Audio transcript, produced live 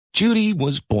Judy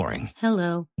was boring.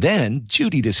 Hello. Then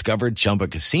Judy discovered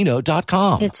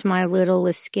JumbleCasino.com. It's my little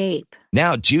escape.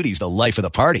 Now Judy's the life of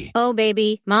the party. Oh,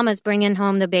 baby, mama's bringing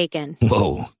home the bacon.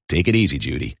 Whoa, take it easy,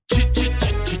 Judy.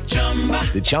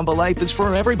 The Chumba life is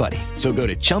for everybody. So go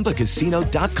to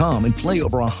ChumbaCasino.com and play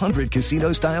over 100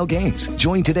 casino-style games.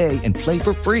 Join today and play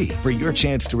for free for your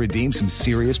chance to redeem some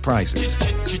serious prizes.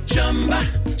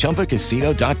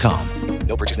 ChumbaCasino.com.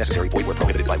 No purchase necessary. Void where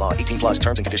prohibited by law. 18 plus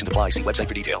terms and conditions apply. See website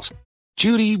for details.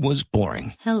 Judy was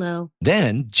boring. Hello.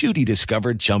 Then Judy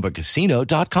discovered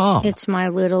ChumbaCasino.com. It's my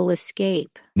little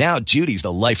escape. Now Judy's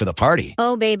the life of the party.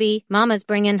 Oh, baby, mama's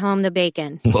bringing home the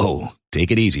bacon. Whoa,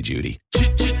 take it easy, Judy.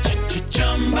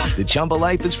 The Chumba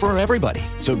life is for everybody.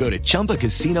 So go to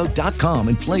ChumbaCasino.com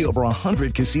and play over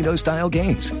 100 casino-style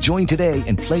games. Join today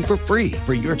and play for free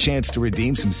for your chance to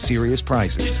redeem some serious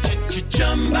prizes.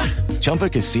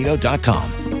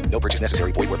 ChumbaCasino.com. No purchase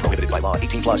necessary. Void where prohibited by law.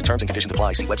 18 plus terms and conditions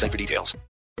apply. See website for details.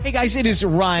 Hey guys, it is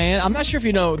Ryan. I'm not sure if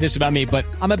you know this about me, but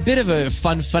I'm a bit of a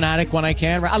fun fanatic when I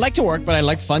can. I like to work, but I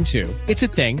like fun too. It's a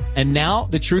thing. And now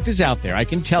the truth is out there. I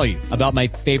can tell you about my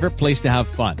favorite place to have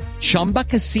fun. Chumba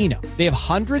Casino. They have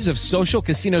hundreds of social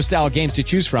casino style games to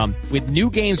choose from with new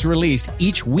games released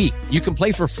each week. You can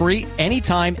play for free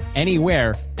anytime,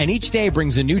 anywhere. And each day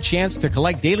brings a new chance to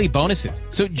collect daily bonuses.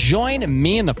 So join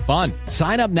me in the fun.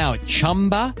 Sign up now at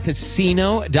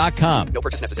ChumbaCasino.com. No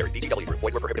purchase necessary. VGW. Void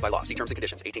where prohibited by law. See terms and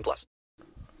conditions. 18 plus.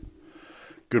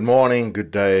 Good morning,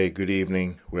 good day, good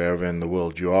evening, wherever in the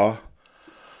world you are.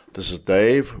 This is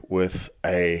Dave with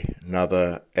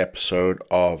another episode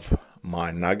of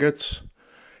My Nuggets.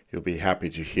 You'll be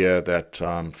happy to hear that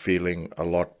I'm feeling a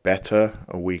lot better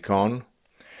a week on.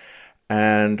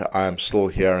 And I'm still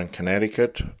here in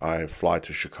Connecticut. I fly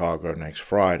to Chicago next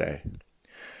Friday.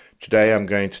 Today I'm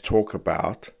going to talk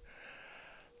about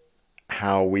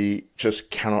how we just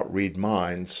cannot read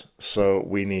minds, so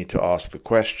we need to ask the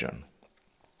question,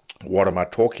 what am I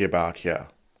talking about here?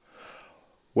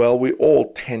 Well, we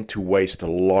all tend to waste a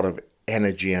lot of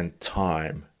energy and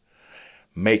time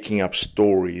making up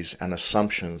stories and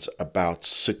assumptions about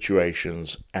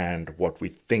situations and what we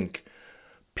think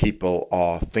people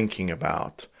are thinking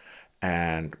about.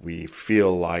 And we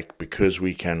feel like because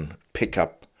we can pick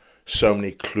up so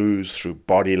many clues through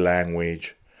body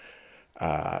language,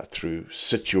 through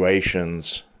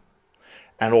situations,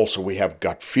 and also we have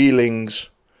gut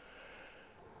feelings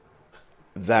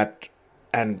that,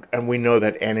 and we know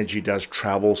that energy does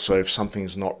travel. So if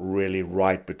something's not really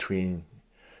right between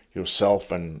yourself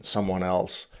and someone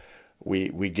else,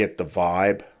 we get the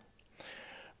vibe.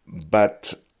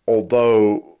 But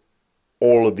although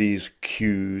all of these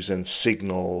cues and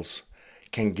signals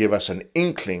can give us an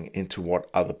inkling into what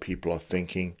other people are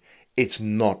thinking, it's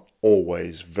not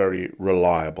always very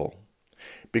reliable,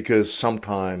 because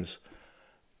sometimes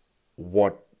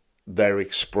what they're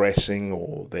expressing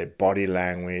or their body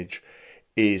language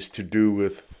is to do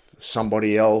with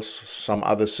somebody else, some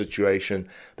other situation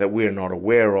that we're not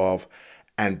aware of,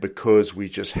 and because we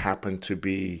just happen to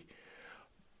be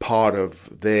part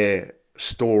of their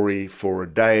story for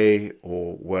a day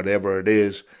or whatever it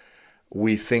is,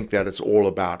 we think that it's all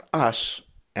about us,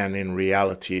 and in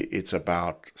reality it's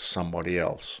about somebody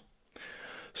else.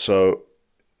 So,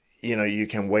 you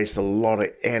can waste a lot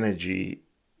of energy,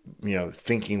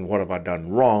 thinking, what have I done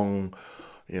wrong?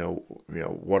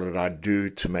 What did I do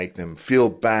to make them feel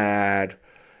bad?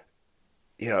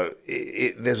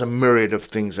 There's a myriad of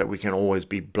things that we can always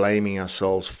be blaming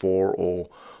ourselves for or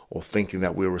thinking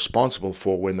that we're responsible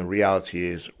for, when the reality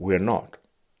is we're not.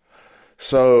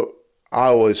 So I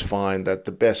always find that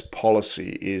the best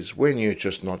policy is, when you're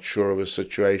just not sure of a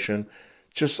situation,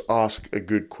 just ask a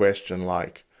good question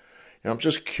like, I'm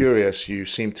just curious, you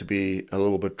seem to be a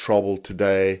little bit troubled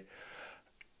today.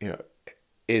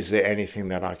 Is there anything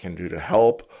that I can do to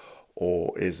help?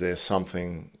 Or is there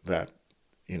something that,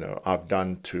 I've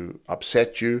done to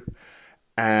upset you?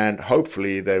 And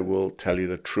hopefully they will tell you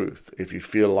the truth. If you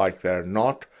feel like they're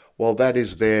not, well, that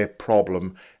is their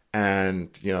problem.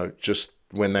 And, just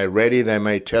when they're ready, they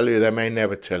may tell you, they may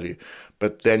never tell you.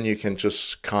 But then you can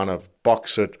just kind of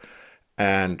box it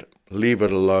and leave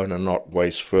it alone and not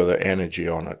waste further energy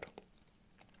on it.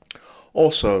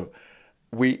 Also,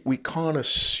 we can't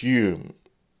assume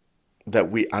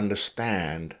that we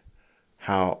understand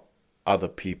how other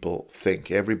people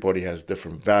think. Everybody has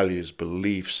different values,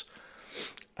 beliefs,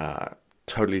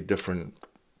 totally different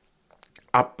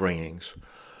upbringings.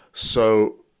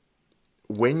 So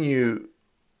when you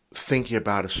thinking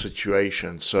about a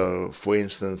situation, so for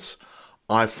instance,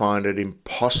 I find it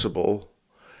impossible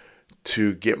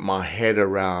to get my head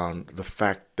around the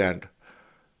fact that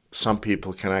some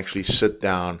people can actually sit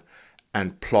down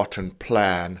and plot and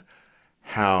plan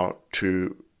how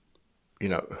to,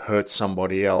 hurt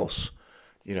somebody else,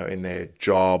 in their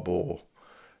job or,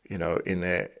 in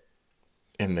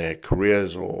their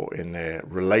careers or in their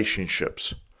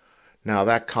relationships. Now,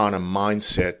 that kind of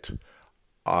mindset,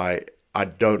 I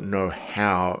don't know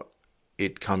how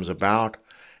it comes about,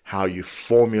 how you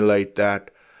formulate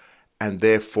that, and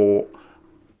therefore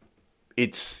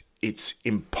it's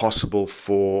impossible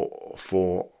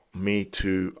for me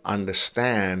to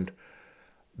understand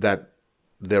that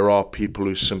there are people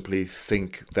who simply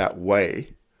think that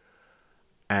way,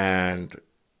 and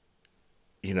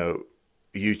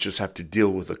you just have to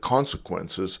deal with the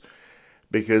consequences,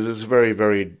 because it's very,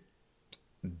 very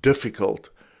difficult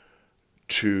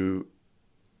to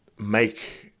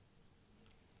make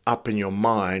up in your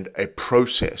mind a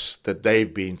process that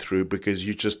they've been through, because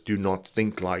you just do not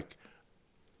think like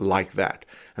that.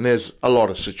 And there's a lot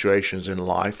of situations in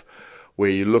life where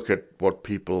you look at what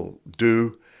people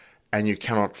do and you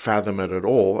cannot fathom it at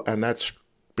all, and that's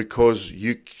because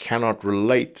you cannot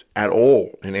relate at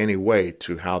all in any way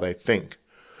to how they think.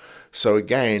 So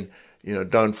again,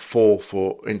 don't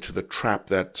fall into the trap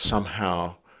that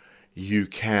somehow you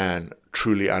can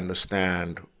truly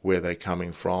understand where they're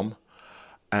coming from.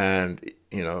 And,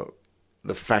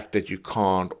 the fact that you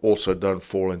can't, also don't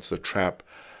fall into the trap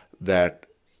that,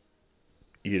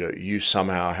 you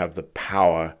somehow have the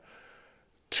power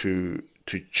to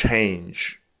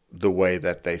change the way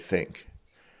that they think.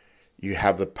 You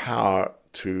have the power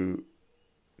to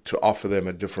offer them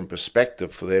a different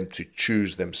perspective, for them to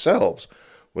choose themselves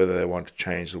whether they want to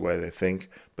change the way they think,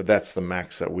 but that's the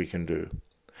max that we can do.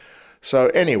 So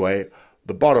anyway,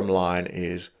 the bottom line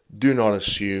is, do not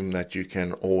assume that you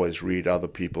can always read other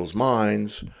people's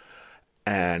minds,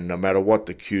 and no matter what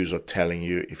the cues are telling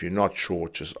you, if you're not sure,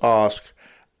 just ask.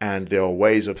 And there are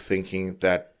ways of thinking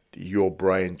that your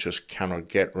brain just cannot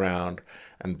get round,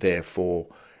 and therefore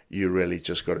you really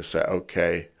just got to say,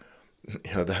 okay,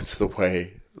 that's the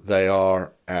way they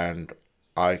are, and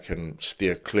I can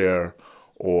steer clear,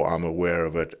 or I'm aware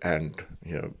of it, and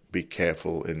be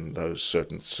careful in those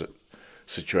certain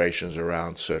situations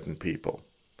around certain people.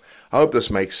 I hope this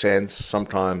makes sense.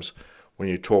 Sometimes when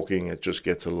you're talking, it just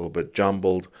gets a little bit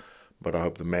jumbled, but I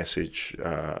hope the message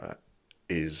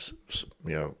is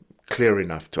clear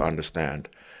enough to understand,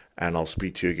 and I'll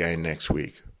speak to you again next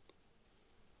week.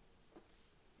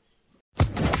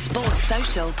 Sports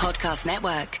Social Podcast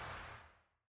Network.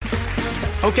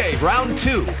 Okay, round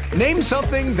two. Name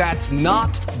something that's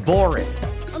not boring.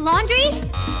 A laundry?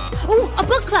 Ooh, a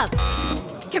book club.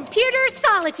 Computer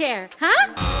solitaire,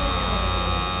 huh?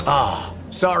 Ah,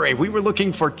 sorry, we were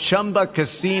looking for Chumba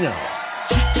Casino.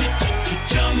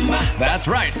 That's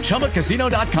right,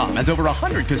 ChumbaCasino.com has over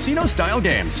 100 casino-style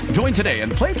games. Join today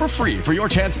and play for free for your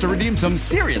chance to redeem some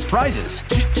serious prizes.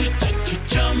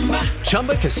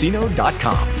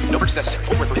 ChumbaCasino.com. No purchase necessary.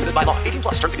 Void where prohibited by law. 18+.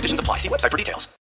 Terms and conditions apply. See website for details.